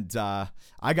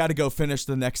I got to go finish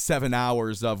the next 7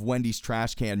 hours of Wendy's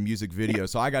Trash Can music video,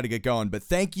 so I got to get going. But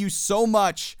thank you so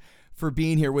much for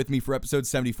being here with me for episode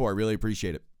 74. I really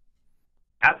appreciate it.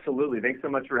 Absolutely. Thanks so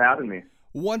much for having me.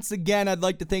 Once again, I'd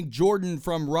like to thank Jordan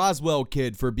from Roswell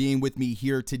Kid for being with me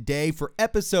here today for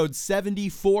episode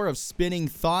 74 of Spinning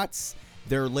Thoughts.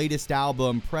 Their latest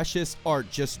album, Precious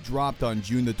Art, just dropped on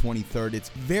June the 23rd. It's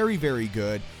very, very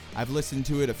good. I've listened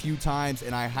to it a few times,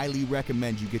 and I highly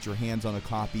recommend you get your hands on a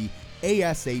copy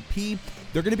ASAP.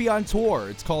 They're going to be on tour.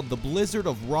 It's called The Blizzard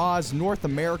of Roz North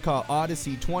America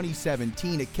Odyssey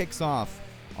 2017. It kicks off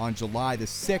on July the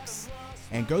 6th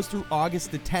and goes through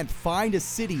August the 10th. Find a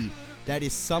city that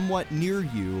is somewhat near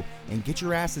you and get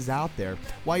your asses out there.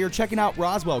 While you're checking out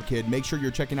Roswell Kid, make sure you're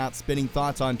checking out Spinning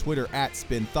Thoughts on Twitter at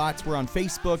Spin Thoughts. We're on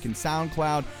Facebook and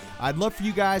SoundCloud. I'd love for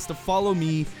you guys to follow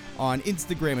me on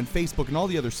Instagram and Facebook and all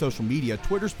the other social media.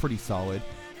 Twitter's pretty solid,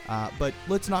 but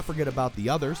let's not forget about the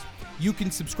others. You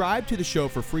can subscribe to the show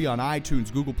for free on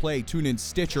iTunes, Google Play, TuneIn,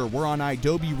 Stitcher. We're on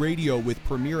Adobe Radio with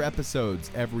premiere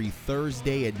episodes every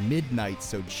Thursday at midnight,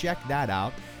 so check that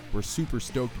out. We're super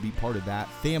stoked to be part of that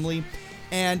family.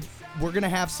 And we're going to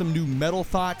have some new metal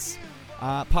thoughts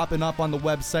popping up on the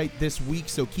website this week,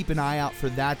 so keep an eye out for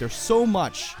that. There's so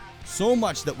much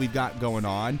that we've got going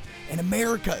on. And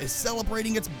America is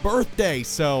celebrating its birthday,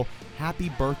 so happy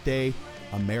birthday,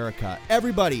 America.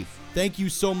 Everybody, thank you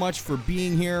so much for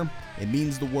being here. It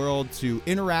means the world to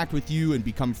interact with you and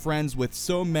become friends with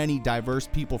so many diverse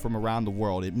people from around the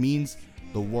world. It means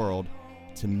the world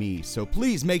to me. So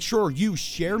please make sure you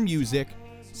share music,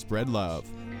 spread love.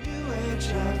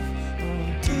 UHF